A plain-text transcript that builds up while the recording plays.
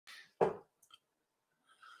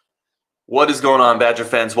What is going on, Badger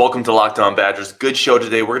fans? Welcome to Locked On Badgers. Good show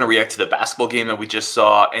today. We're going to react to the basketball game that we just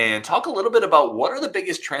saw and talk a little bit about what are the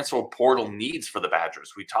biggest transfer portal needs for the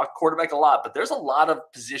Badgers. We talk quarterback a lot, but there's a lot of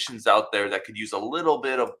positions out there that could use a little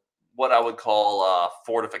bit of what I would call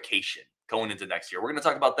fortification going into next year. We're going to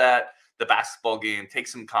talk about that, the basketball game, take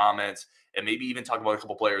some comments, and maybe even talk about a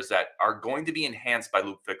couple players that are going to be enhanced by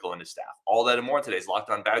Luke Fickell and his staff. All that and more in today's Locked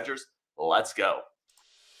On Badgers. Let's go.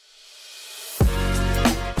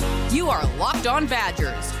 You are Locked On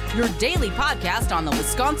Badgers, your daily podcast on the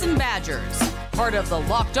Wisconsin Badgers. Part of the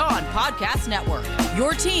Locked On Podcast Network,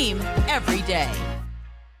 your team every day.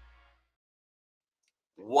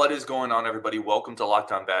 What is going on, everybody? Welcome to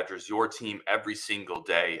Locked On Badgers, your team every single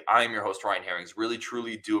day. I am your host, Ryan Herrings. Really,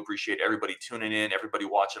 truly do appreciate everybody tuning in, everybody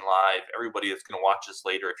watching live, everybody that's going to watch this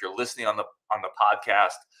later. If you're listening on the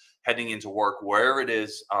podcast, heading into work, wherever it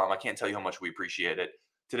is, I can't tell you how much we appreciate it.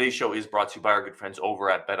 Today's show is brought to you by our good friends over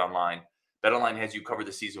at BetOnline. BetOnline has you covered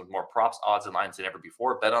this season with more props, odds, and lines than ever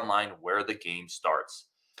before. BetOnline, where the game starts.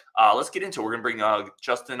 Let's get into it. We're going to bring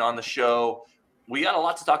Justin on the show. We got a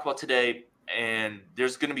lot to talk about today, and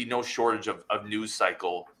there's going to be no shortage of news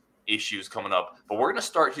cycle issues coming up. But we're going to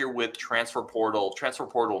start here with transfer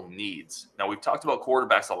portal needs. Now, we've talked about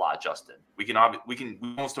quarterbacks a lot, Justin. We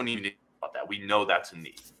almost don't even need about that. We know that's a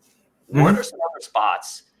need. What are some other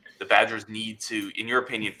spots the Badgers need to, in your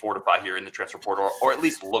opinion, fortify here in the transfer portal, or at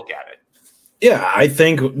least look at it? Yeah, I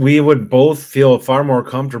think we would both feel far more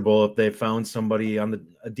comfortable if they found somebody on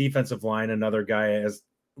a defensive line, another guy as,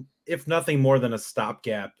 if nothing more than a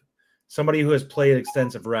stopgap, somebody who has played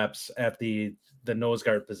extensive reps at the nose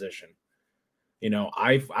guard position. You know,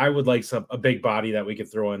 I would like a big body that we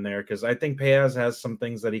could throw in there because I think Payaz has some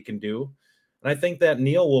things that he can do. And I think that Curtis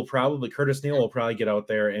Neal will probably get out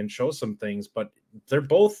there and show some things, but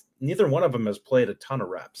neither one of them has played a ton of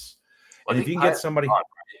reps. And if you can get somebody,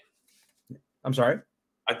 I'm sorry.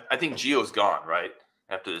 I think Gio's gone, right?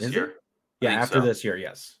 After this year. Yeah, after this year,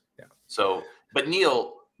 yes. Yeah. So, but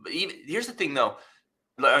Neal, here's the thing though.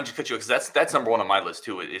 I'll just cut you because that's number one on my list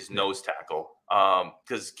too, is nose tackle.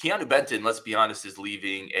 Because Keanu Benton, let's be honest, is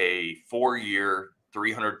leaving a 4-year,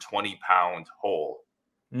 320-pound hole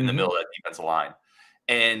in the middle of that defensive line.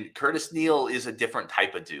 And Curtis Neal is a different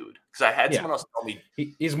type of dude. Because I had someone else tell me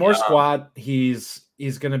he's more squat. He's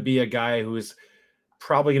going to be a guy who is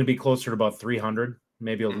probably going to be closer to about 300,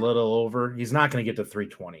 maybe a little over. He's not going to get to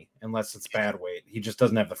 320 unless it's bad weight. He just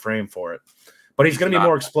doesn't have the frame for it. But he's going to be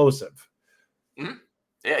more explosive. Mm-hmm.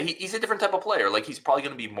 Yeah, he's a different type of player. Like, he's probably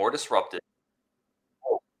going to be more disruptive.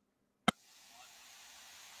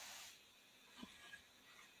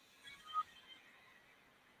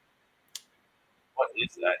 What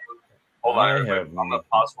is that? Hold on, everybody. I'm going to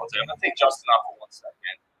pause one second. I'm going to take Justin off for 1 second.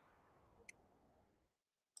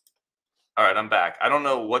 All right, I'm back. I don't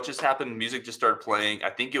know what just happened. Music just started playing.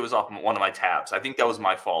 I think it was off one of my tabs. I think that was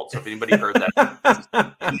my fault. So if anybody heard that, it's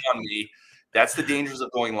on me. That's the dangers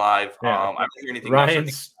of going live. Yeah. I don't hear anything.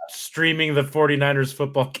 Ryan's streaming the 49ers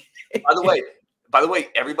football game. By the way,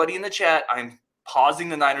 everybody in the chat, I'm pausing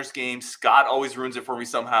the Niners game. Scott always ruins it for me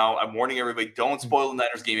somehow. I'm warning everybody, don't spoil the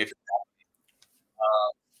Niners game if you're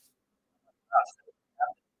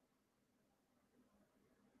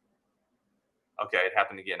okay, it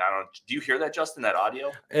happened again. Do you hear that, Justin, that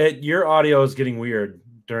audio? Your audio is getting weird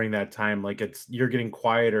during that time. Like you're getting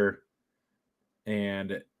quieter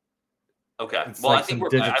and okay. Well, I think I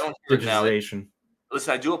don't hear it now. Digitization.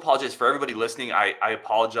 Listen, I do apologize for everybody listening. I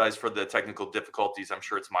apologize for the technical difficulties. I'm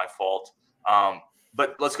sure it's my fault.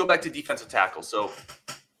 But let's go back to defensive tackle. So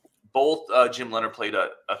both Jim Leonard played a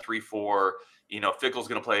 3-4. You know, Fickell's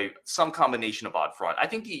going to play some combination of odd front. I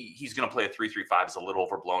think he's going to play a 3-3-5. Is a little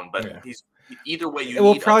overblown, but he's either way. It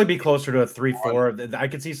will probably be closer to a 3-4. I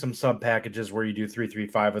could see some sub packages where you do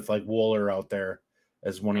 3-3-5 with like Wooler out there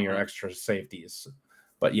as one of your extra safeties.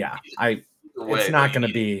 But yeah, it's not going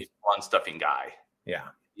to be run stuffing guy.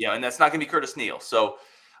 Yeah, and that's not going to be Curtis Neal. So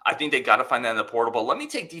I think they got to find that in the portal. But let me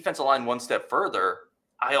take defensive line one step further.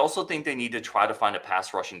 I also think they need to try to find a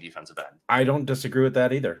pass rushing defensive end. I don't disagree with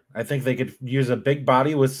that either. I think they could use a big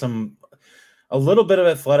body with a little bit of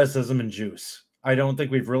athleticism and juice. I don't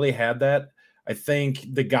think we've really had that. I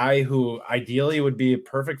think the guy who ideally would be a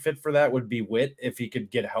perfect fit for that would be Witt if he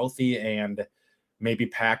could get healthy and maybe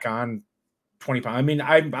pack on 20 pounds. I mean,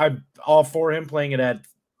 I'm all for him playing it at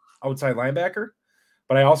outside linebacker,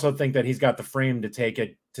 but I also think that he's got the frame to take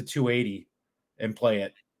it to 280 and play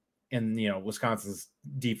it in, Wisconsin's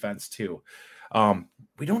defense too.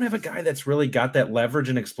 We don't have a guy that's really got that leverage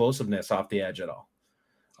and explosiveness off the edge at all.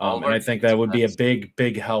 And I think that would be a big,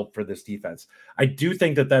 big help for this defense. I do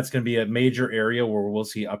think that that's going to be a major area where we'll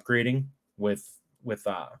see upgrading with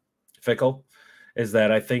Fickle, is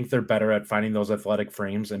that I think they're better at finding those athletic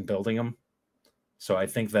frames and building them. So I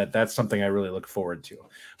think that that's something I really look forward to.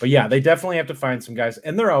 But yeah, they definitely have to find some guys,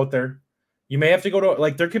 and they're out there. You may have to go to,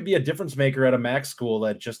 like, there could be a difference maker at a MAC school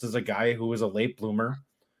that just is a guy who is a late bloomer,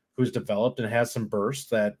 who's developed and has some burst,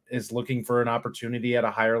 that is looking for an opportunity at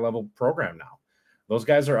a higher level program now. Those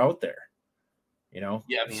guys are out there, you know?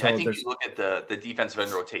 Yeah, I mean, So I think you look at the defensive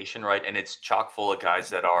end rotation, right, and it's chock full of guys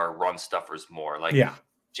that are run stuffers more. Like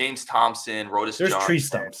James Thompson, Rodas there's Johnson. tree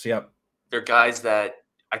stumps, yep. They're guys that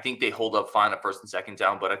I think they hold up fine at first and second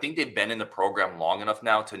down, but I think they've been in the program long enough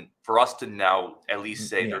now for us to now at least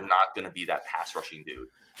say they're not going to be that pass rushing dude.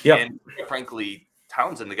 Yeah. And frankly,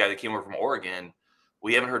 Townsend, the guy that came over from Oregon,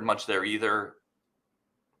 we haven't heard much there either.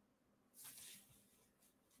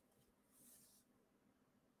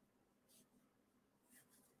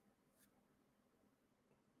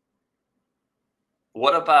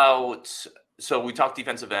 What about, so we talked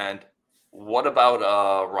defensive end. What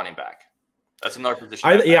about running back? That's another position.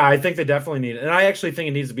 I think they definitely need it. And I actually think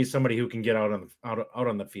it needs to be somebody who can get out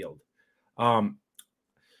on the field. Allen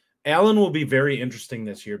will be very interesting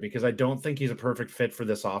this year because I don't think he's a perfect fit for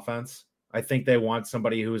this offense. I think they want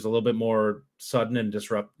somebody who's a little bit more sudden and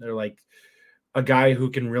disrupt. They're like a guy who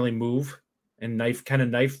can really move and knife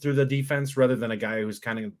through the defense rather than a guy who's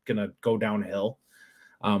kind of going to go downhill.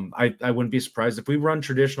 I wouldn't be surprised if we run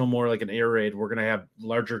traditional more like an air raid. We're going to have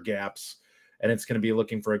larger gaps, and it's going to be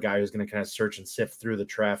looking for a guy who's going to kind of search and sift through the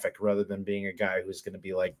traffic rather than being a guy who's going to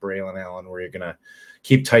be like Braylon Allen, where you're going to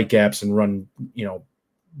keep tight gaps and run,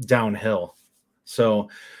 downhill. So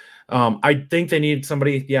I think they need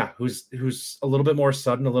somebody, who's a little bit more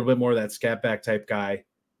sudden, a little bit more of that scat back type guy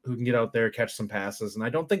who can get out there, catch some passes. And I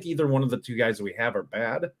don't think either one of the two guys that we have are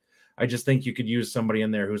bad. I just think you could use somebody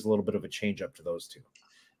in there who's a little bit of a change up to those two.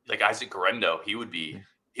 Like Isaac Garendo, he would be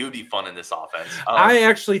fun in this offense. I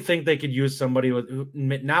actually think they could use somebody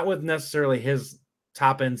not with necessarily his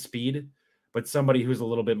top end speed, but somebody who's a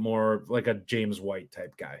little bit more like a James White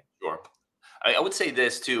type guy. Sure. I would say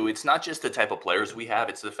this too. It's not just the type of players we have.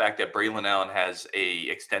 It's the fact that Braylon Allen has a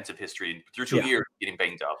extensive history through 2 years getting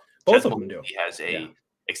banged up. Both of them do. He has a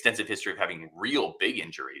extensive history of having real big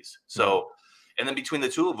injuries. So, and then between the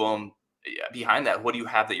two of them, behind that, what do you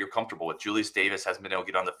have that you're comfortable with? Julius Davis hasn't been able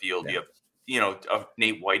to get on the field. You have,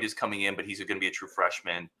 Nate White is coming in, but he's going to be a true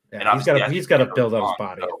freshman. And he's got to build up his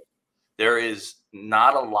body. So there is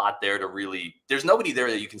not a lot there to really. There's nobody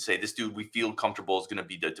there that you can say this dude we feel comfortable is going to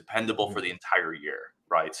be dependable for the entire year,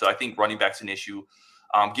 right? So I think running back's an issue.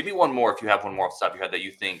 Give me one more if you have one more off the top of your head that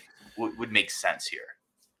you think would make sense here.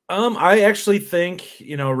 I actually think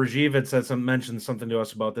Rajiv had mentioned something to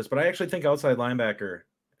us about this, but I actually think outside linebacker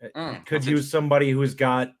could use somebody who's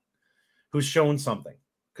shown something,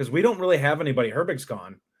 because we don't really have anybody. Herbig's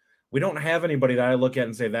gone. We don't have anybody that I look at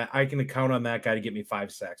and say that I can count on that guy to get me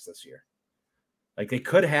 5 sacks this year. Like, it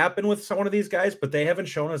could happen with one of these guys, but they haven't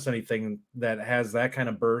shown us anything that has that kind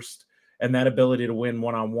of burst and that ability to win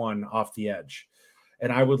one-on-one off the edge.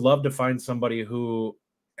 And I would love to find somebody who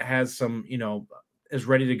has some, is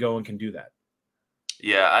ready to go and can do that.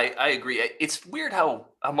 Yeah, I agree. It's weird how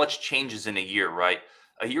much changes in a year, right?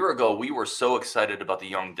 A year ago, we were so excited about the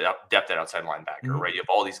young depth at outside linebacker, right? You have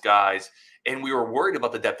all these guys, and we were worried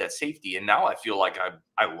about the depth at safety. And now I feel like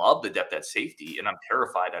I love the depth at safety, and I'm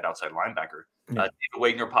terrified at outside linebacker. David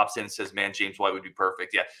Wagner pops in and says, man, James White would be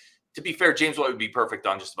perfect. Yeah, to be fair, James White would be perfect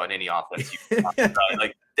on just about any offense.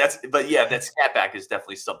 That scat back is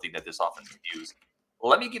definitely something that this offense could use.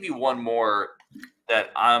 Let me give you one more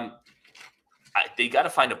that they got to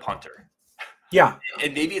find a punter. Yeah.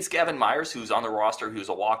 And maybe it's Gavin Myers, who's on the roster, who's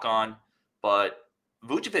a walk-on, but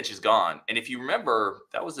Vucevic is gone. And if you remember,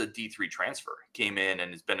 that was a D3 transfer. Came in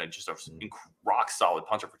and has been just a rock-solid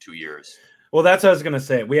punter for 2 years. Well, that's what I was going to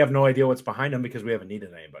say. We have no idea what's behind him because we haven't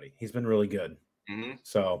needed anybody. He's been really good. Mm-hmm.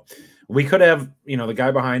 So we could have, the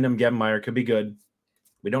guy behind him, Gavin Myers, could be good.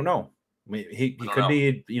 We don't know. He could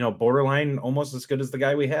be, borderline almost as good as the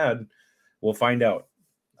guy we had. We'll find out.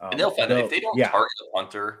 And they'll find out. If they don't target a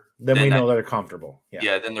punter, then we know they're comfortable.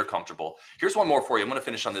 Yeah, then they're comfortable. Here's one more for you. I'm going to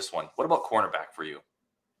finish on this one. What about cornerback for you?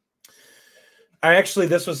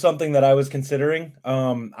 This was something that I was considering.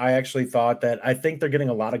 I actually thought that I think they're getting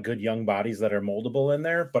a lot of good young bodies that are moldable in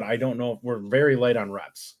there, but I don't know if we're very light on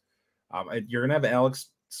reps. You're going to have Alex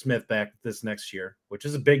Smith back this next year, which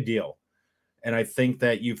is a big deal. And I think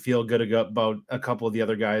that you feel good about a couple of the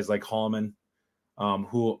other guys like Hallman,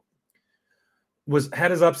 who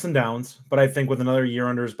had his ups and downs, but I think with another year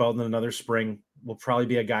under his belt and another spring, will probably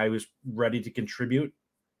be a guy who's ready to contribute.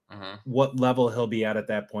 What level he'll be at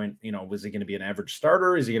that point, was he going to be an average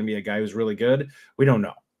starter? Is he going to be a guy who's really good? We don't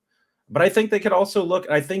know. But I think they could also look.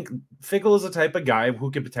 I think Fickle is the type of guy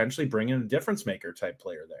who could potentially bring in a difference maker type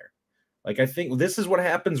player there. Like, I think this is what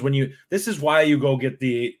happens when you. This is why you go get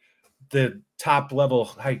the top level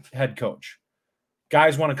head coach.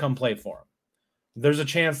 Guys want to come play for him. There's a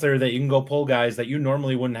chance there that you can go pull guys that you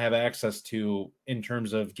normally wouldn't have access to in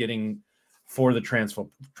terms of getting for the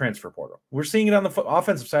transfer portal. We're seeing it on the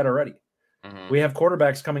offensive side already. Mm-hmm. We have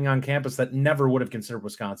quarterbacks coming on campus that never would have considered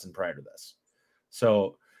Wisconsin prior to this.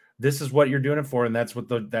 So this is what you're doing it for, and that's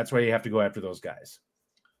why you have to go after those guys.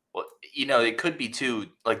 Well, it could be too.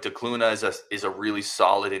 Like DeCluna is a really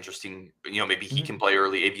solid, interesting. Maybe he can play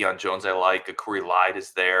early. Avion Jones, I like. Akuri Lyde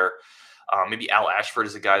is there. Maybe Al Ashford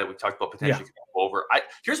is a guy that we talked about potentially over.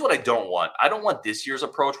 Here's what I don't want. I don't want this year's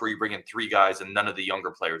approach where you bring in 3 guys and none of the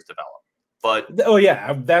younger players develop. But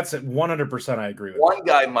that's 100%. I agree with one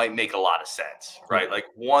guy might make a lot of sense, right? Like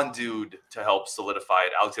one dude to help solidify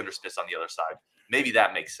it. Alexander Smith on the other side. Maybe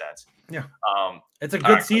that makes sense. Yeah. It's a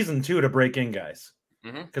good season too to break in guys.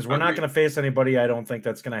 Because we're not going to face anybody, I don't think,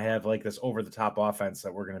 that's going to have like this over-the-top offense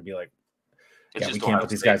that we're going to be like, we can't put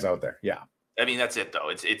these guys out there. Yeah. I mean, that's it, though.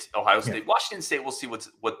 It's Ohio State. Yeah. Washington State, we'll see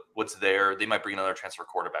what's there. They might bring another transfer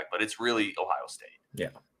quarterback, but it's really Ohio State. Yeah.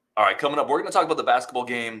 All right, coming up, we're going to talk about the basketball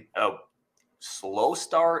game. Slow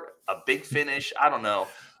start, a big finish. I don't know.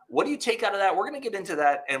 What do you take out of that? We're going to get into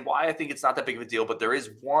that and why I think it's not that big of a deal, but there is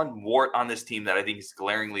one wart on this team that I think is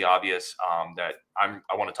glaringly obvious that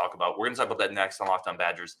I want to talk about. We're going to talk about that next on Locked On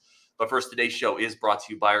Badgers. But first, today's show is brought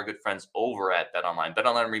to you by our good friends over at BetOnline.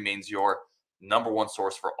 BetOnline remains your number one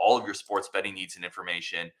source for all of your sports betting needs and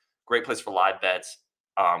information. Great place for live bets.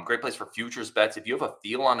 Great place for futures bets. If you have a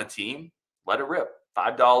feel on a team, let it rip.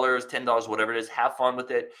 $5, $10, whatever it is, have fun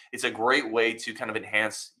with it. It's a great way to kind of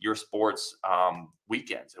enhance your sports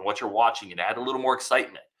weekends and what you're watching and add a little more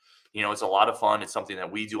excitement. It's a lot of fun. It's something that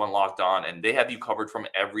we do on Locked On, and they have you covered from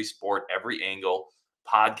every sport, every angle,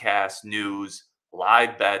 podcasts, news,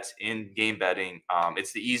 live bets, in-game betting.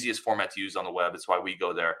 It's the easiest format to use on the web. It's why we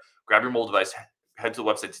go there. Grab your mobile device, head to the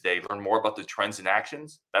website today, learn more about the trends and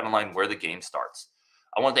actions, BetOnline, where the game starts.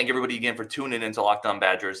 I want to thank everybody again for tuning into Locked On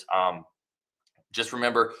Badgers. Just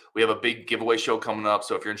remember, we have a big giveaway show coming up.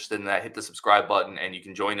 So if you're interested in that, hit the subscribe button and you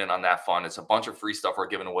can join in on that fun. It's a bunch of free stuff we're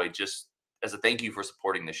giving away just as a thank you for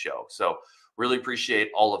supporting the show. So really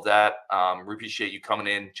appreciate all of that. We appreciate you coming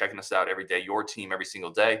in, checking us out every day, your team every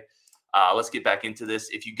single day. Let's get back into this.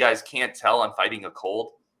 If you guys can't tell, I'm fighting a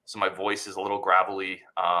cold, so my voice is a little gravelly.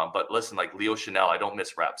 But listen, like Leo Chanel, I don't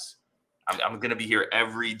miss reps. I'm going to be here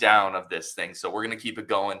every down of this thing. So we're going to keep it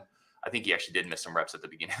going. I think he actually did miss some reps at the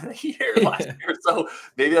beginning of the year last year. So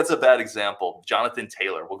maybe that's a bad example. Jonathan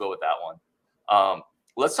Taylor, we'll go with that one.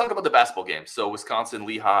 Let's talk about the basketball game. So Wisconsin,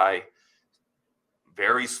 Lehigh,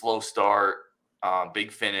 very slow start,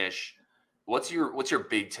 big finish. What's your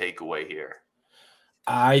big takeaway here?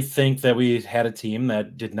 I think that we had a team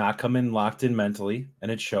that did not come in locked in mentally, and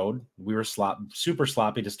it showed. We were super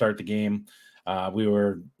sloppy to start the game. We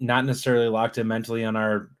were not necessarily locked in mentally on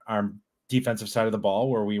our defensive side of the ball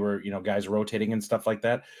where we were, guys rotating and stuff like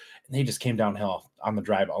that. And they just came downhill on the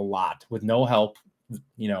drive a lot with no help.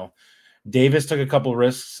 Davis took a couple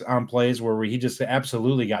risks on plays where he just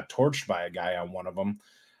absolutely got torched by a guy on one of them.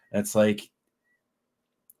 And it's like,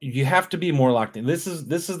 you have to be more locked in. This is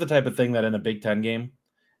the type of thing that in a Big Ten game,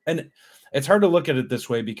 and it's hard to look at it this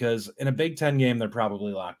way because in a Big Ten game, they're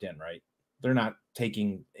probably locked in, right? They're not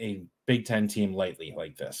taking a Big Ten team lightly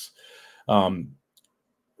like this.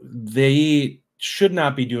 They should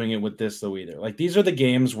not be doing it with this though either. Like these are the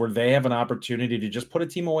games where they have an opportunity to just put a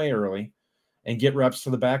team away early and get reps to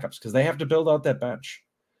the backups because they have to build out that bench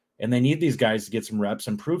and they need these guys to get some reps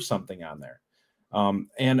and prove something on there.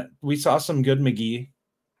 And we saw some good McGee,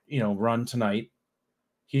 run tonight.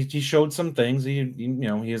 He showed some things. He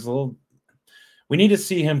is a little. We need to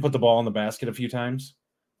see him put the ball in the basket a few times,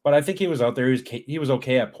 but I think he was out there. He was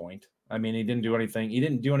okay at point. I mean, he didn't do anything. He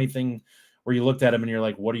didn't do anything where you looked at him and you're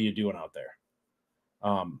like, what are you doing out there?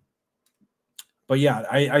 But yeah,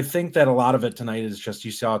 I think that a lot of it tonight is just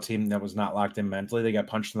you saw a team that was not locked in mentally. They got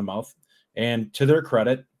punched in the mouth. And to their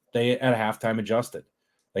credit, they at halftime adjusted.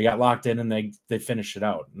 They got locked in and they finished it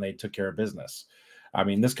out and they took care of business. I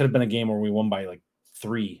mean, this could have been a game where we won by like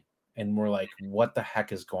 3 and we're like, what the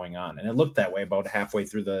heck is going on? And it looked that way about halfway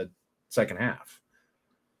through the second half.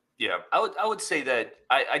 Yeah, I would say that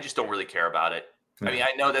I just don't really care about it. I mean,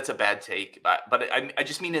 I know that's a bad take, but I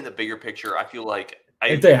just mean in the bigger picture, I feel like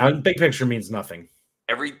big picture means nothing.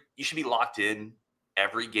 You should be locked in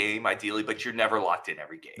every game, ideally, but you're never locked in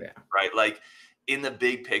every game, right? Like in the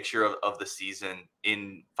big picture of the season,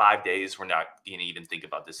 in 5 days, we're not going to even think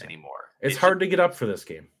about this anymore. It's hard to get up for this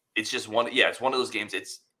game. It's just one. Yeah, it's one of those games.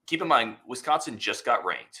 keep in mind, Wisconsin just got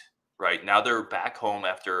ranked, right? Now they're back home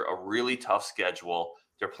after a really tough schedule.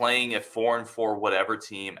 They're playing a 4-4 whatever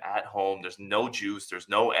team at home. There's no juice. There's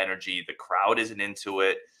no energy. The crowd isn't into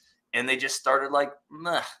it. And they just started like,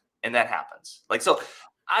 meh, and that happens. Like, so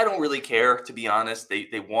I don't really care, to be honest. They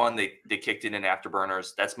won. They kicked it in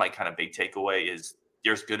afterburners. That's my kind of big takeaway is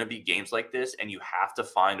there's going to be games like this, and you have to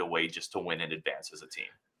find a way just to win and advance as a team.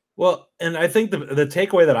 Well, and I think the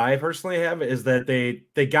takeaway that I personally have is that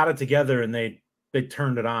they got it together and they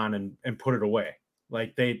turned it on and put it away.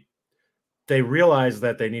 Like they realized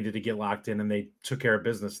that they needed to get locked in, and they took care of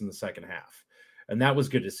business in the second half, and that was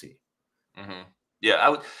good to see. Mm-hmm. Yeah, I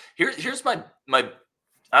would. Here's my.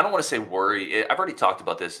 I don't want to say worry. I've already talked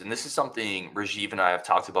about this, and this is something Rajiv and I have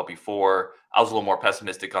talked about before. I was a little more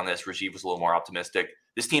pessimistic on this. Rajiv was a little more optimistic.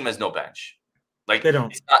 This team has no bench. Like they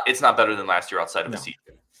don't. It's not better than last year outside of the season.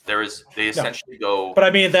 They essentially go. But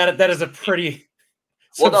I mean that is a pretty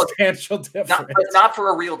substantial difference. Not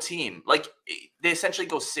for a real team. Like they essentially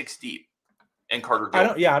go 6 deep. And Carter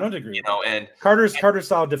Gilmore. I don't agree. And Carter's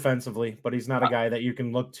solid defensively, but he's not a guy that you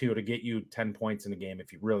can look to get you 10 points in a game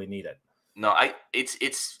if you really need it. No, it's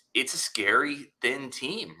a scary thin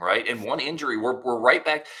team, right? And one injury, we're right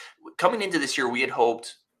back. Coming into this year, we had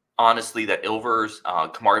hoped honestly that Ilvers,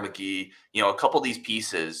 Kamari McGee, a couple of these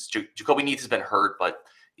pieces. Jacoby Neath has been hurt, but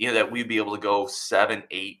that we'd be able to go 7,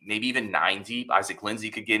 8, maybe even 9 deep. Isaac Lindsey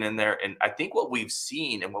could get in there, and I think what we've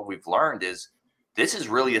seen and what we've learned is. This is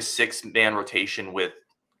really a 6-man rotation with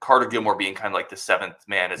Carter Gilmore being kind of like the 7th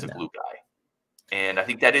man as a glue guy. And I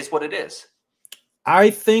think that is what it is. I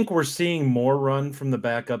think we're seeing more run from the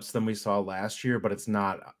backups than we saw last year, but it's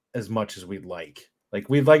not as much as we'd like. Like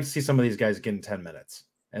we'd like to see some of these guys getting 10 minutes,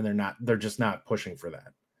 and they're just not pushing for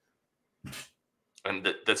that. And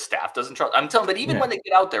the staff doesn't trust. I'm telling you, but even when they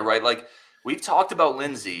get out there, right? Like we've talked about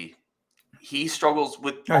Lindsey, he struggles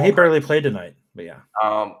with. He barely played tonight, but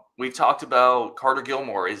yeah. We've talked about Carter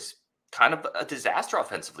Gilmore is kind of a disaster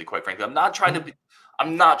offensively, quite frankly. I'm not trying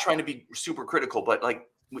to be super critical, but like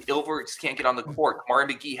Ilvers can't get on the court.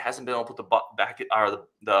 Kamari McGee hasn't been able to put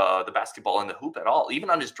the basketball in the hoop at all.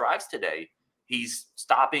 Even on his drives today, he's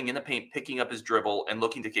stopping in the paint, picking up his dribble, and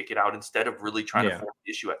looking to kick it out instead of really trying to force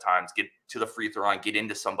the issue at times, get to the free throw line, get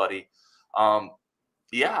into somebody. I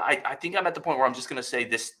think I'm at the point where I'm just going to say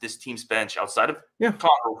this team's bench outside of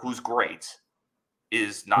Connor, who's great,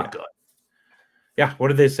 is not good. Yeah. What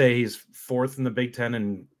did they say? He's 4th in the Big Ten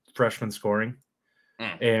in freshman scoring.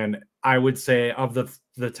 And I would say of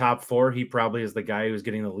the top 4, he probably is the guy who's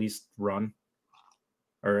getting the least run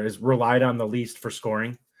or is relied on the least for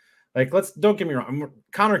scoring. Like, don't get me wrong.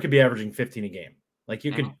 Connor could be averaging 15 a game. Like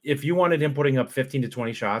you could, if you wanted him putting up 15 to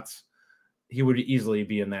 20 shots, he would easily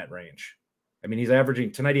be in that range. I mean, he's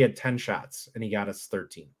averaging tonight. He had 10 shots and he got us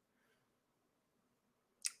 13.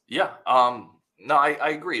 Yeah. No, I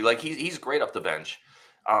agree. Like he's great off the bench.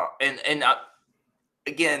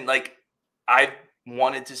 Again, like I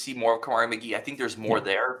wanted to see more of Kamari McGee. I think there's more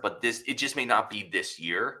there, but it just may not be this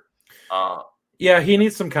year. He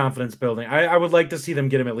needs some confidence building. I would like to see them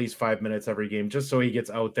get him at least 5 minutes every game, just so he gets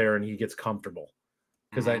out there and he gets comfortable.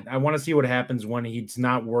 Because I want to see what happens when he's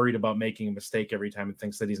not worried about making a mistake every time and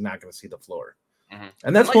thinks that he's not going to see the floor.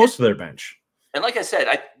 And that's most of their bench. And like I said,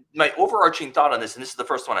 my overarching thought on this, and this is the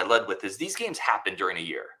first one I led with, is these games happen during a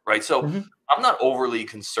year, right? So I'm not overly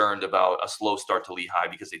concerned about a slow start to Lehigh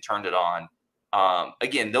because they turned it on.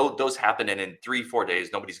 Again, those happen, and in 3-4 days,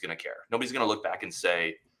 nobody's going to care. Nobody's going to look back and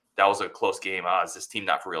say, that was a close game. Is this team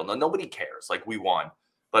not for real? No, nobody cares. Like, we won.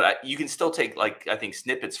 But you can still take, I think,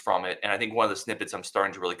 snippets from it. And I think one of the snippets I'm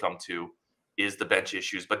starting to really come to is the bench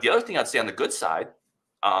issues. But the other thing I'd say on the good side,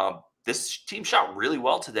 this team shot really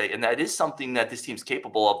well today. And that is something that this team's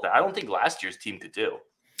capable of that I don't think last year's team could do.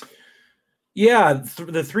 Yeah,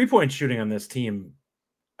 the 3-point shooting on this team.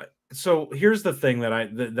 So here's the thing that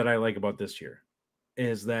I like about this year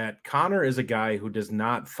is that Connor is a guy who does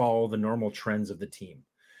not follow the normal trends of the team.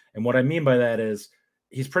 And what I mean by that is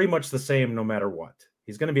he's pretty much the same no matter what.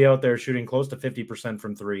 He's going to be out there shooting close to 50%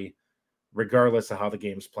 from 3, regardless of how the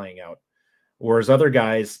game's playing out. Whereas other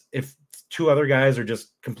guys, if 2 other guys are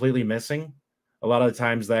just completely missing, a lot of the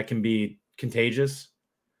times that can be contagious.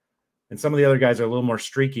 And some of the other guys are a little more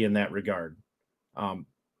streaky in that regard.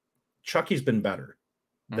 Chucky's been better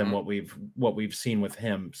than what we've seen with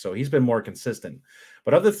him. So he's been more consistent.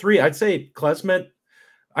 But of the 3, I'd say Klesmit,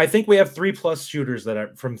 I think we have 3+ shooters that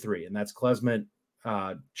are from 3, and that's Klesmit,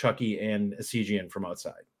 Chucky, and Esigian from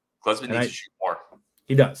outside. Klesmit needs to shoot more.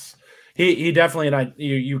 He does. He definitely, and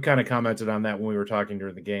you kind of commented on that when we were talking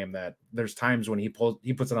during the game, that there's times when he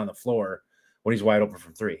puts it on the floor when he's wide open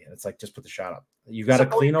from 3, and it's like, just put the shot up. You got a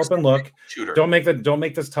clean open look. Shooter. Don't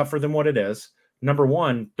make this tougher than what it is. Number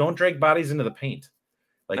one, don't drag bodies into the paint.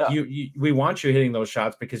 Like we want you hitting those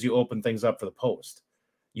shots because you open things up for the post.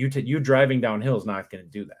 You driving downhill is not going to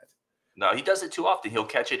do that. No, he does it too often. He'll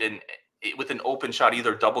catch it with an open shot,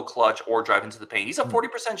 either double clutch or drive into the paint. He's a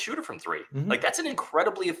 40% shooter from three. Like, that's an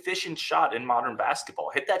incredibly efficient shot in modern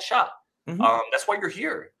basketball. Hit that shot. That's why you're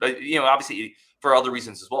here. But, you know, obviously for other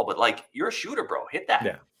reasons as well. But like, you're a shooter, bro. Hit that.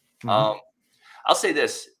 Yeah. I'll say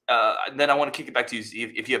this. Then I want to kick it back to you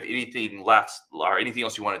if you have anything left or anything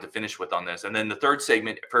else you wanted to finish with on this. And then the third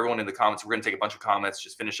segment, for everyone in the comments, we're going to take a bunch of comments,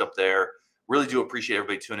 just finish up there. Really do appreciate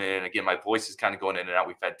everybody tuning in. Again, my voice is kind of going in and out.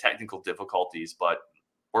 We've had technical difficulties, but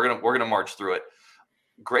we're gonna march through it.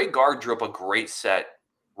 Greg Gard drew up a great set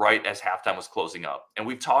right as halftime was closing up, and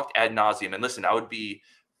we've talked ad nauseum. And listen, I would be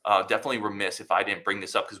definitely remiss if I didn't bring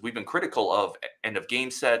this up because we've been critical of end of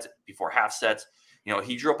game sets, before half sets. You know,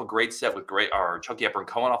 he drew up a great set with Chucky Hepburn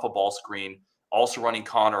coming off a ball screen, also running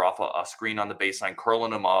Connor off a screen on the baseline,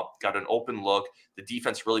 curling him up, got an open look. The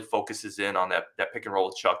defense really focuses in on that pick and roll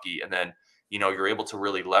with Chucky, and then, you know, you're able to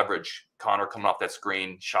really leverage Connor coming off that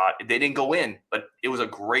screen shot. They didn't go in, but it was a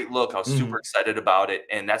great look. I was super excited about it,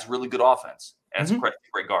 and that's really good offense. And that's credit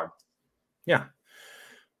to Greg Gard. Yeah,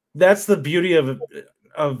 that's the beauty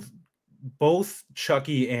of both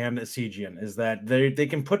Chucky and Esigian, is that they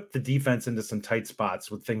can put the defense into some tight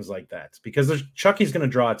spots with things like that, because Chucky's going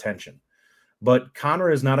to draw attention, but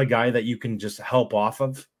Connor is not a guy that you can just help off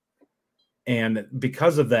of. And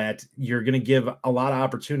because of that, you're going to give a lot of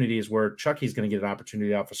opportunities where Chucky's going to get an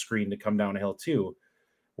opportunity off a screen to come down a hill too,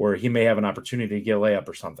 where he may have an opportunity to get a layup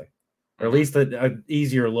or something, or at least an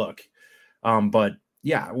easier look. But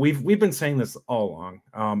yeah, we've been saying this all along.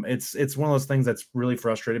 It's one of those things that's really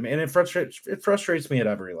frustrating me, and it frustrates me at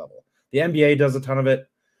every level. The NBA does a ton of it,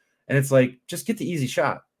 and it's like, just get the easy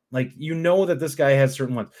shot. Like, you know that this guy has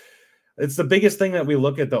certain ones. It's the biggest thing that we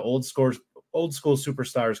look at the old school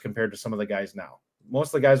superstars compared to some of the guys now. Most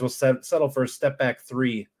of the guys will settle for a step back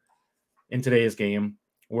three in today's game,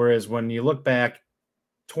 whereas when you look back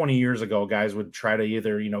 20 years ago, guys would try to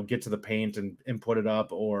either, you know, get to the paint and put it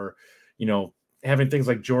up, or, you know, having things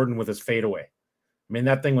like Jordan with his fadeaway. I mean,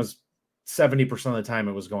 that thing was 70% of the time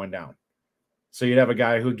it was going down. So you'd have a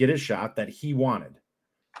guy who'd get his shot that he wanted.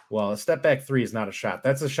 Well, a step back three is not a shot.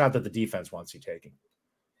 That's a shot that the defense wants you taking.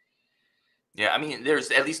 Yeah, I mean, there's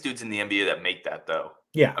at least dudes in the NBA that make that, though.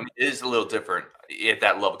 Yeah. I mean, it is a little different at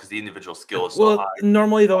that level because the individual skill is so high.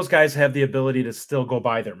 Normally those guys have the ability to still go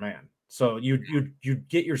by their man. So you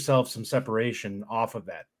get yourself some separation off of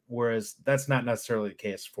that, whereas that's not necessarily the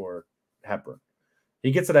case for Hepburn.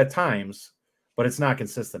 He gets it at times, but it's not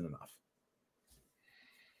consistent enough.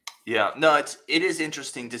 Yeah, no, it is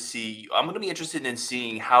interesting to see. I'm going to be interested in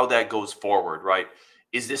seeing how that goes forward, right?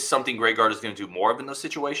 Is this something Greg Gard is going to do more of in those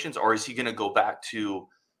situations, or is he going to go back to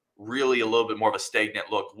really a little bit more of a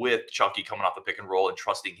stagnant look with Chucky coming off the pick and roll and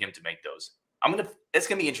trusting him to make those? It's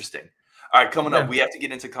going to be interesting. All right, coming up, we have to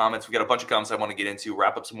get into comments. We got a bunch of comments I want to get into,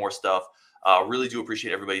 wrap up some more stuff. Really do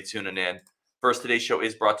appreciate everybody tuning in. First, today's show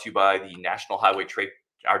is brought to you by the National Highway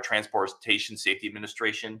Transportation Safety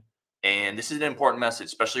Administration. And this is an important message,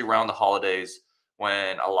 especially around the holidays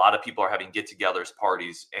when a lot of people are having get-togethers,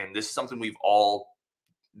 parties. And this is something we've all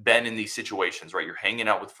been in these situations, right? You're hanging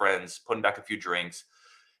out with friends, putting back a few drinks,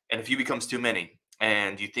 and a few becomes too many.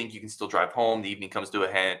 And you think you can still drive home. The evening comes to a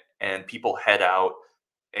end, and people head out,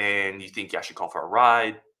 and you think, yeah, I should call for a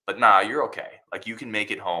ride. But nah, you're okay. Like, you can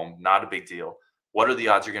make it home. Not a big deal. What are the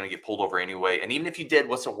odds you're going to get pulled over anyway? And even if you did,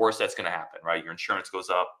 what's the worst that's going to happen, right? Your insurance goes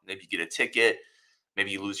up. Maybe you get a ticket.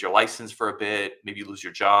 Maybe you lose your license for a bit. Maybe you lose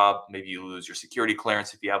your job. Maybe you lose your security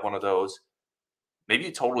clearance if you have one of those. Maybe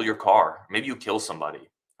you total your car. Maybe you kill somebody,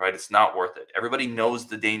 right? It's not worth it. Everybody knows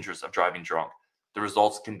the dangers of driving drunk. The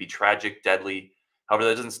results can be tragic, deadly. However,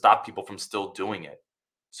 that doesn't stop people from still doing it.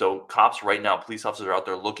 So cops right now, police officers are out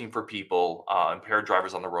there looking for people, impaired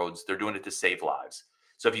drivers on the roads. They're doing it to save lives.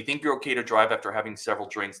 So if you think you're okay to drive after having several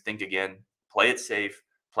drinks, think again, play it safe,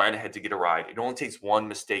 plan ahead to get a ride. It only takes one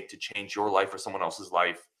mistake to change your life or someone else's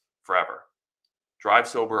life forever. Drive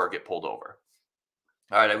sober or get pulled over.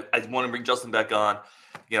 All right, I want to bring Justin back on.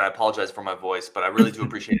 Again, I apologize for my voice, but I really do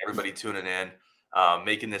appreciate everybody tuning in,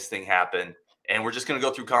 making this thing happen. And we're just going to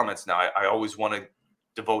go through comments now. I always want to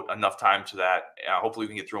devote enough time to that. Hopefully we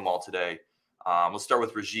can get through them all today. Let's start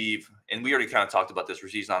with Rajiv. And we already kind of talked about this.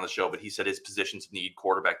 Rajiv's not on the show, but he said his positions need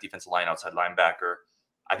quarterback, defensive line, outside linebacker.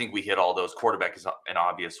 I think we hit all those. Quarterback is an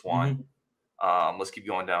obvious one. Let's keep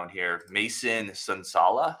going down here. Mason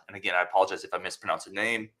Sansala. And again, I apologize if I mispronounced the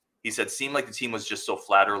name. He said, seemed like the team was just so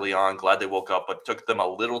flat early on. Glad they woke up, but took them a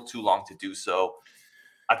little too long to do so.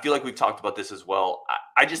 I feel like we've talked about this as well.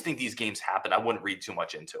 I just think these games happen. I wouldn't read too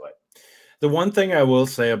much into it. The one thing I will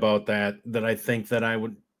say about that I think that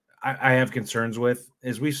I have concerns with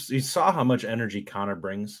is we saw how much energy Connor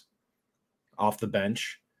brings off the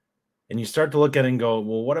bench. And you start to look at it and go,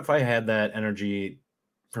 well, what if I had that energy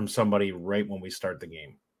from somebody right when we start the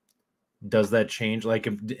game? Does that change? Like,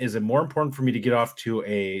 is it more important for me to get off to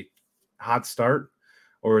a hot start,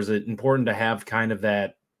 or is it important to have kind of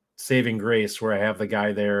that saving grace where I have the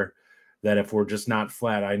guy there that if we're just not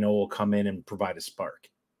flat, I know will come in and provide a spark?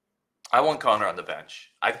 I want Connor on the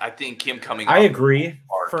bench. I think him coming. I agree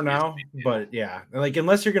for now, but yeah, like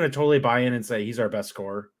unless you're going to totally buy in and say he's our best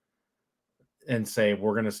scorer, and say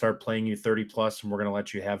we're going to start playing you 30 plus and we're going to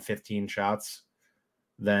let you have 15 shots,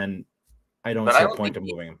 then I don't see a point of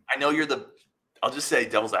moving him. I know I'll just say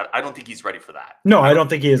devil's advocate. I don't think he's ready for that. No, I don't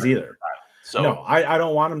think he is either. So no, I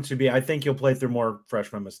don't want him to be. I think he'll play through more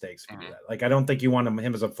freshman mistakes. If you do that. Like, I don't think you want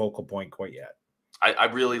him as a focal point quite yet. I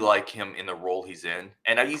really like him in the role he's in.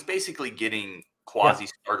 And he's basically getting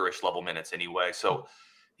quasi-starterish level minutes anyway. So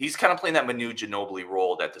he's kind of playing that Manu Ginobili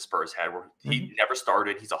role that the Spurs had where he never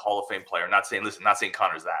started. He's a Hall of Fame player. Not saying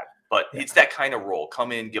Connor's that. But it's that kind of role.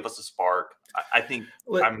 Come in, give us a spark. I think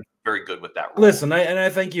I'm very good with that role. Listen, I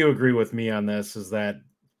think you agree with me on this, is that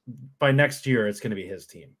by next year, it's going to be his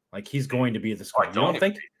team. Like, he's going to be the scorer. You don't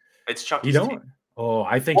think? It's Chucky's team. Oh,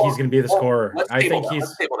 I think he's going to be the scorer. Let's table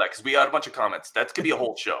that because we got a bunch of comments. That could be a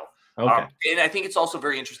whole show. Okay. And I think it's also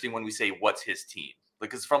very interesting when we say what's his team,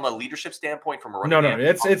 because from a leadership standpoint, from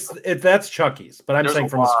a that's Chucky's, but I'm saying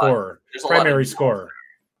from a scorer, primary scorer.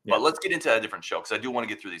 Yeah. But let's get into a different show because I do want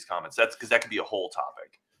to get through these comments. That's because that could be a whole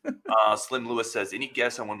topic. Slim Lewis says, any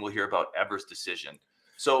guess on when we'll hear about Evers' decision?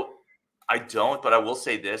 So I don't, but I will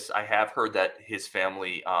say this. I have heard that his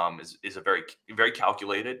family is a very, very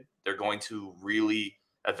calculated. They're going to really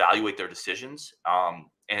evaluate their decisions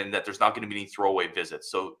and that there's not going to be any throwaway visits.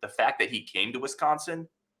 So the fact that he came to Wisconsin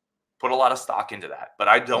put a lot of stock into that. But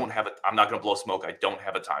I'm not going to blow smoke. I don't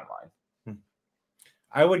have a timeline.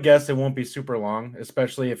 I would guess it won't be super long,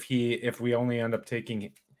 especially if we only end up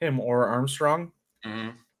taking him or Armstrong.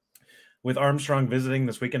 Mm-hmm. With Armstrong visiting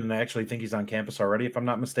this weekend, and I actually think he's on campus already, if I'm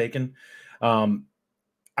not mistaken.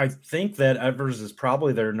 I think that Evers is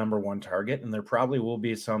probably their number one target, and there probably will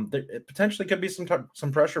be potentially could be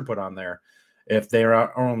some pressure put on there if they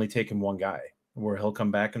are only taking one guy, where he'll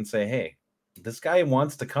come back and say, hey, this guy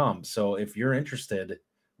wants to come. So if you're interested,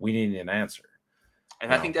 we need an answer.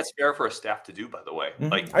 And I think that's fair for a staff to do, by the way. Mm-hmm.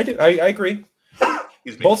 Like I agree.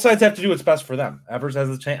 Both sides have to do what's best for them. Evers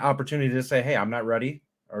has the opportunity to say, hey, I'm not ready,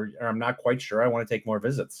 or I'm not quite sure. I want to take more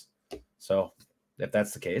visits. So if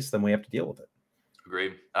that's the case, then we have to deal with it.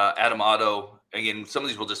 Agreed. Adam Otto, again, some of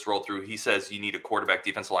these we'll just roll through. He says you need a quarterback,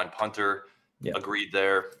 defensive line, punter. Yeah. Agreed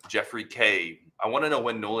there. Jeffrey K. I want to know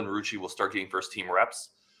when Nolan Rucci will start getting first team reps.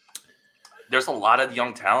 There's a lot of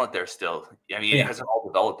young talent there still. I mean, it hasn't all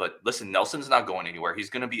developed, but listen, Nelson's not going anywhere. He's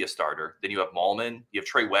going to be a starter. Then you have Malman. You have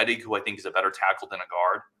Trey Wedig, who I think is a better tackle than a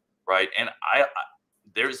guard, right? And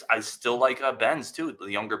I still like Benz too,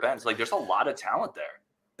 the younger Benz. Like, there's a lot of talent there.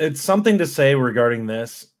 It's something to say regarding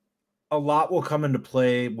this. A lot will come into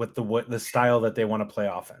play with the style that they want to play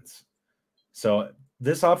offense. So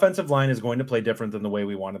this offensive line is going to play different than the way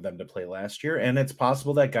we wanted them to play last year. And it's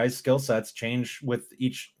possible that guys' skill sets change with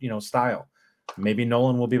each, style. Maybe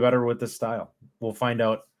Nolan will be better with this style. We'll find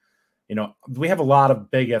out. We have a lot of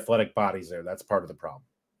big athletic bodies there. That's part of the problem.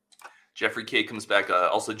 Jeffrey K comes back.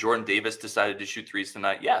 Also, Jordan Davis decided to shoot threes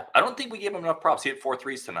tonight. Yeah, I don't think we gave him enough props. He had 4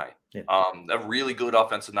 threes tonight. Yeah. A really good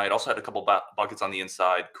offensive night. Also had a couple buckets on the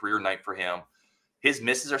inside. Career night for him. His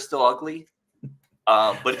misses are still ugly.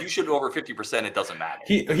 But if you shoot over 50%, it doesn't matter.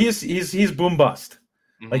 He's boom bust.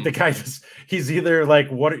 Mm-hmm. Like the guy, he's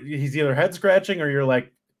either head scratching or you're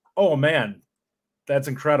like, oh man, that's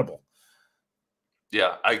incredible.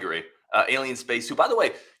 Yeah, I agree. Alien Space, who, by the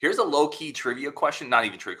way, here's a low-key trivia question, not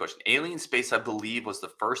even trivia question. Alien Space, I believe, was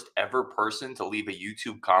the first ever person to leave a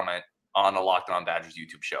YouTube comment on a Locked On Badgers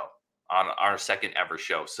YouTube show, on our second ever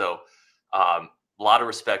show. So a lot of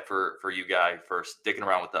respect for you guy for sticking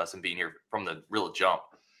around with us and being here from the real jump.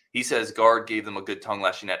 He says Gard gave them a good tongue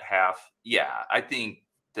lashing at half. Yeah, I think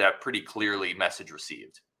that pretty clearly message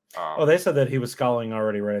received. They said that he was scowling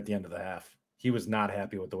already right at the end of the half. He was not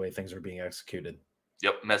happy with the way things were being executed.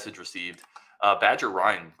 Yep, message received. Badger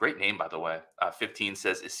Ryan, great name, by the way. 15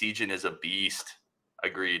 says, Esijan is a beast.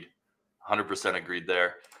 Agreed. 100% agreed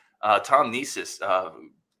there. Tom Nesis,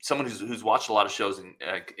 someone who's watched a lot of shows and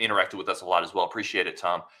interacted with us a lot as well. Appreciate it,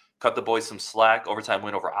 Tom. Cut the boys some slack. Overtime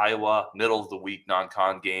win over Iowa. Middle of the week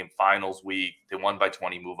non-con game. Finals week. They won by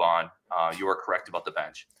 20. Move on. You are correct about the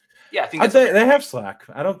bench. Yeah, I think they have slack.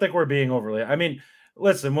 I don't think we're being overly. I mean,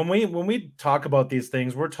 listen, when we talk about these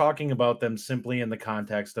things, we're talking about them simply in the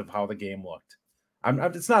context of how the game looked. I'm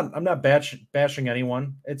not bashing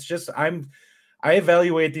anyone. It's just I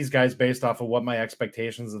evaluate these guys based off of what my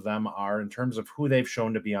expectations of them are in terms of who they've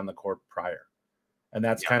shown to be on the court prior. And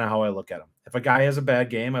that's kind of how I look at them. If a guy has a bad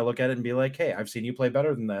game, I look at it and be like, hey, I've seen you play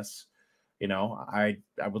better than this. You know, I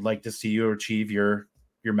would like to see you achieve your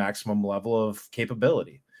maximum level of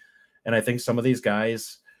capability. And I think some of these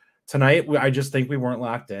guys tonight, I just think we weren't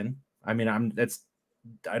locked in. I mean,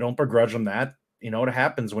 I don't begrudge them that. You know, it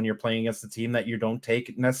happens when you're playing against a team that you don't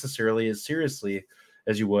take necessarily as seriously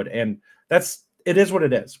as you would. And it is what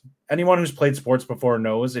it is. Anyone who's played sports before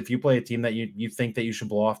knows if you play a team that you think that you should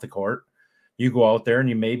blow off the court, you go out there and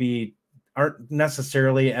you maybe aren't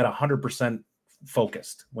necessarily at 100%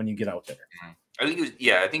 focused when you get out there. I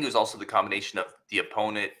think it was also the combination of the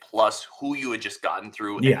opponent plus who you had just gotten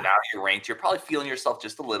through. And now you're ranked. You're probably feeling yourself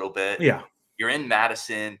just a little bit. Yeah. You're in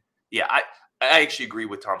Madison. Yeah. I actually agree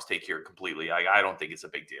with Tom's take here completely. I don't think it's a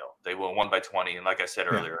big deal. They won by 20. And like I said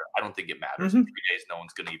earlier, I don't think it matters. In 3 days, no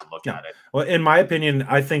one's going to even look at it. Well, in my opinion,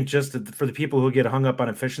 I think just for the people who get hung up on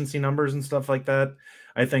efficiency numbers and stuff like that,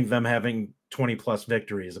 I think them having 20-plus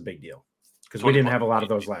victory is a big deal because we didn't have a lot of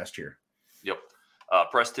those last year. Yep.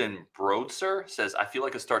 Preston Broadser says, I feel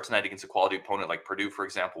like a start tonight against a quality opponent like Purdue, for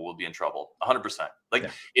example, will be in trouble. 100%.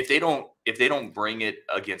 If they don't bring it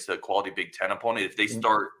against a quality Big Ten opponent, if they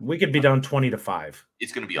start, we could be down 20-5.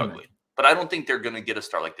 It's going to be ugly. But I don't think they're going to get a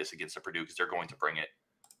start like this against a Purdue because they're going to bring it.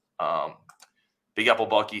 Big Apple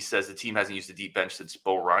Bucky says the team hasn't used a deep bench since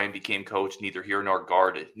Bo Ryan became coach. Neither he nor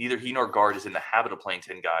Gard is in the habit of playing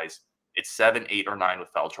 10 guys. It's 7, 8, or 9 with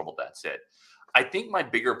foul trouble. That's it. I think my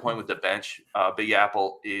bigger point with the bench, Big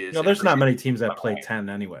Apple, is there's not many teams that play 10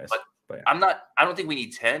 anyways. But I don't think we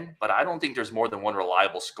need 10, but I don't think there's more than one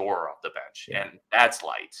reliable scorer off the bench. Yeah. And that's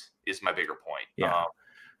light is my bigger point. Yeah.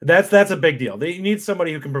 That's a big deal. They need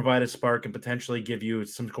somebody who can provide a spark and potentially give you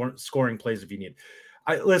some scoring plays if you need.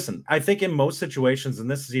 I think in most situations, and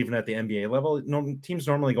this is even at the NBA level, teams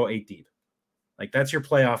normally go 8 deep. Like that's your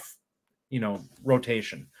playoff,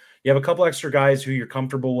 rotation. You have a couple extra guys who you're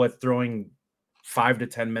comfortable with throwing 5 to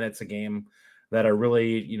 10 minutes a game that are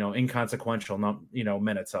really, inconsequential,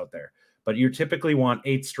 minutes out there. But you typically want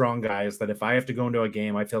 8 strong guys that if I have to go into a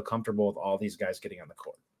game, I feel comfortable with all these guys getting on the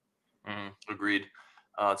court. Agreed.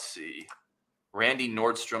 Let's see. Randy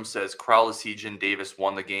Nordstrom says Crowell, Sejan, Davis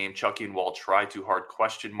won the game. Chucky and Wall try too hard, ?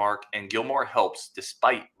 And Gilmore helps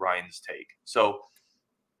despite Ryan's take. So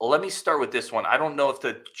let me start with this one. I don't know if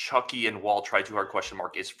the Chucky and Wall try too hard ?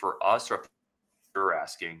 Is for us or if you're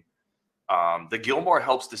asking. The Gilmore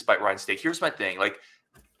helps despite Ryan's take. Here's my thing.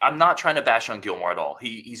 I'm not trying to bash on Gilmore at all.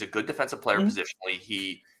 He's a good defensive player positionally.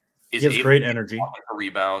 He has great energy for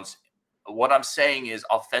rebounds. What I'm saying is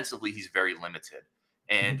offensively, he's very limited.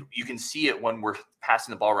 And you can see it when we're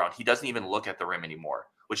passing the ball around. He doesn't even look at the rim anymore,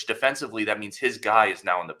 which defensively, that means his guy is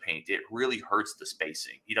now in the paint. It really hurts the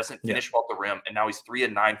spacing. He doesn't finish off the rim, and now he's 3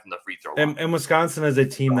 and 9 from the free throw line. And Wisconsin is a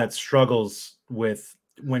team that struggles with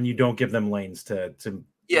when you don't give them lanes to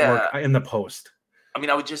work in the post. I mean,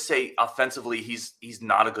 I would just say offensively, he's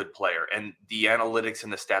not a good player, and the analytics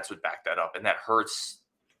and the stats would back that up, and that hurts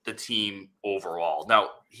the team overall. Now,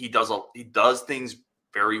 he does things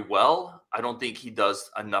very well. I don't think he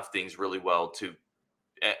does enough things really well to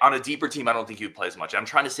on a deeper team. I don't think he would play as much. I'm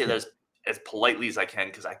trying to say that as politely as I can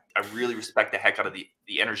because I really respect the heck out of the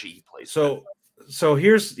energy he plays. So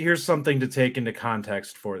here's something to take into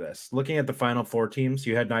context for this. Looking at the Final Four teams,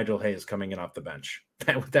 you had Nigel Hayes coming in off the bench.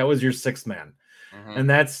 That was your 6th man. And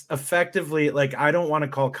that's effectively I don't want to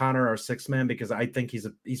call Connor our 6th man because I think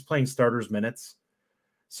he's playing starters minutes.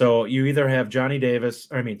 So you either have Jordan Davis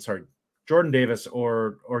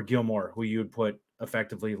or Gilmore, who you would put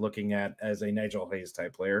effectively looking at as a Nigel Hayes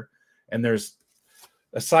type player. And there's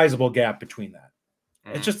a sizable gap between that.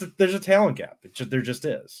 It's just there's a talent gap. There just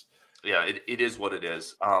is. Yeah, it is what it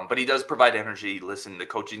is. But he does provide energy. Listen, the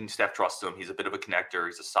coaching staff trusts him. He's a bit of a connector.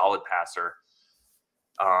 He's a solid passer.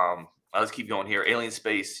 Let's keep going here. Alien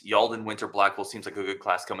Space, Yalden, Winter, Blackwell seems like a good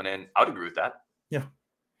class coming in. I would agree with that. Yeah.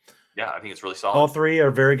 Yeah, I think it's really solid. All 3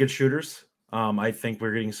 are very good shooters. I think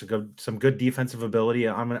we're getting some good defensive ability.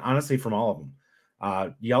 Honestly, from all of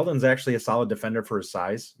them. Yalden's actually a solid defender for his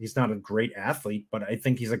size. He's not a great athlete, but I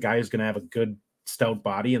think he's a guy who's going to have a good stout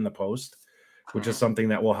body in the post, which is something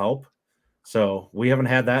that will help. So we haven't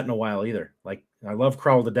had that in a while either. I love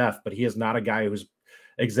Crowell to death, but he is not a guy who's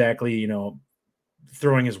exactly,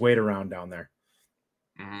 throwing his weight around down there.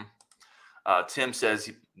 Tim says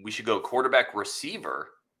we should go quarterback receiver.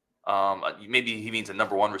 Maybe he means a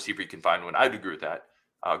number 1 receiver you can find one. I'd agree with that.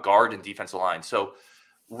 guard and defensive line. So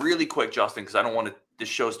really quick, Justin, because I don't want to. This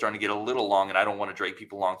show's starting to get a little long, and I don't want to drag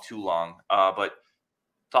people along too long. But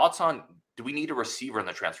thoughts on, do we need a receiver in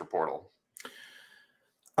the transfer portal?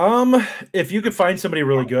 If you could find somebody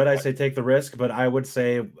really good, I say take the risk, but I would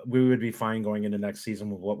say we would be fine going into next season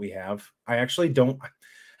with what we have. I actually don't.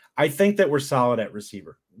 I think that we're solid at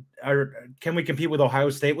receiver. Can we compete with Ohio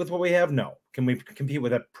State with what we have? No. Can we compete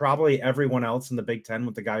with probably everyone else in the Big Ten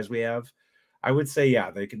with the guys we have? I would say,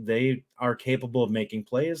 yeah, they are capable of making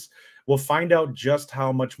plays. We'll find out just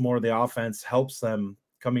how much more the offense helps them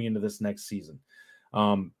coming into this next season.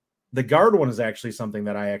 The guard one is actually something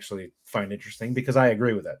that I actually find interesting because I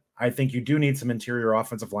agree with it. I think you do need some interior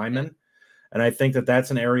offensive linemen. And I think that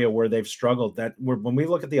that's an area where they've struggled. When we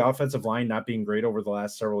look at the offensive line not being great over the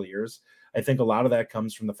last several years, I think a lot of that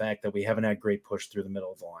comes from the fact that we haven't had great push through the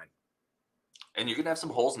middle of the line. And you're going to have some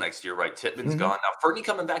holes next year, right? Tittman's gone. Now, Fernie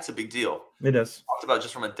coming back's a big deal. It is. Talked about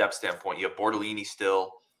just from a depth standpoint. You have Bordolini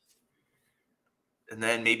still. And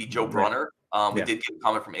then maybe Joe Brunner. We did get a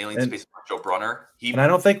comment from Alien Space about Joe Brunner. And I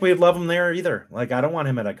don't think we'd love him there either. Like, I don't want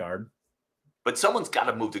him at a guard. But someone's got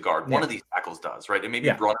to move to guard. One of these tackles does, right? And maybe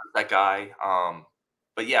Brunner's that guy.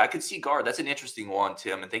 But yeah, I could see guard. That's an interesting one,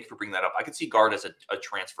 Tim. And thank you for bringing that up. I could see guard as a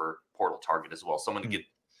transfer portal target as well. Someone to get.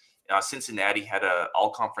 Cincinnati had an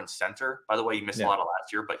all-conference center. By the way, he missed a lot of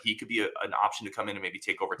last year, but he could be an option to come in and maybe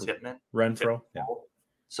take over Tittman. Renfro. Yeah.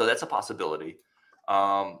 So that's a possibility.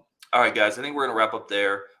 All right, guys. I think we're going to wrap up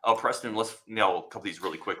there. Oh, Preston, let's nail a couple of these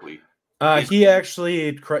really quickly. He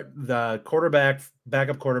actually, the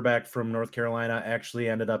backup quarterback from North Carolina, actually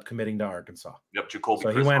ended up committing to Arkansas. Yep, Jacoby.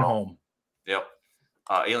 So he went home. Yep.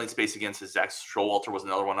 Alien Space against his Zach Showalter was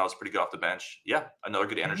another one that was pretty good off the bench. Yeah, another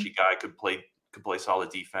good energy guy, could play solid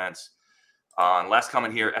defense. Last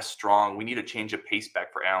comment here, S. Strong, we need a change of pace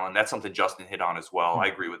back for Allen. That's something Justin hit on as well. I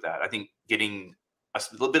agree with that. I think getting a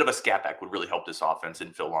little bit of a scat back would really help this offense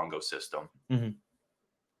in Phil Longo's system.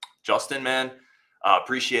 Justin, man,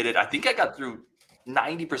 appreciate it. I think I got through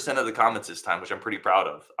 90% of the comments this time, which I'm pretty proud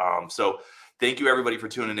of. So thank you, everybody, for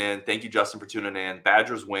tuning in. Thank you, Justin, for tuning in.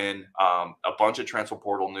 Badgers win. A bunch of transfer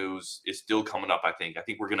portal news is still coming up, I think. I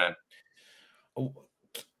think we're going to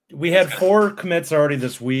 – we had 4 commits already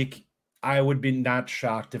this week. I would be not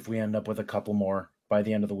shocked if we end up with a couple more by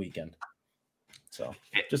the end of the weekend. So,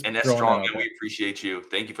 and that's strong, and we appreciate you.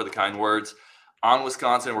 Thank you for the kind words. On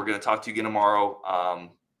Wisconsin, we're going to talk to you again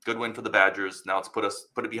tomorrow. Good win for the Badgers. Now let's put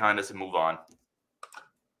it behind us and move on.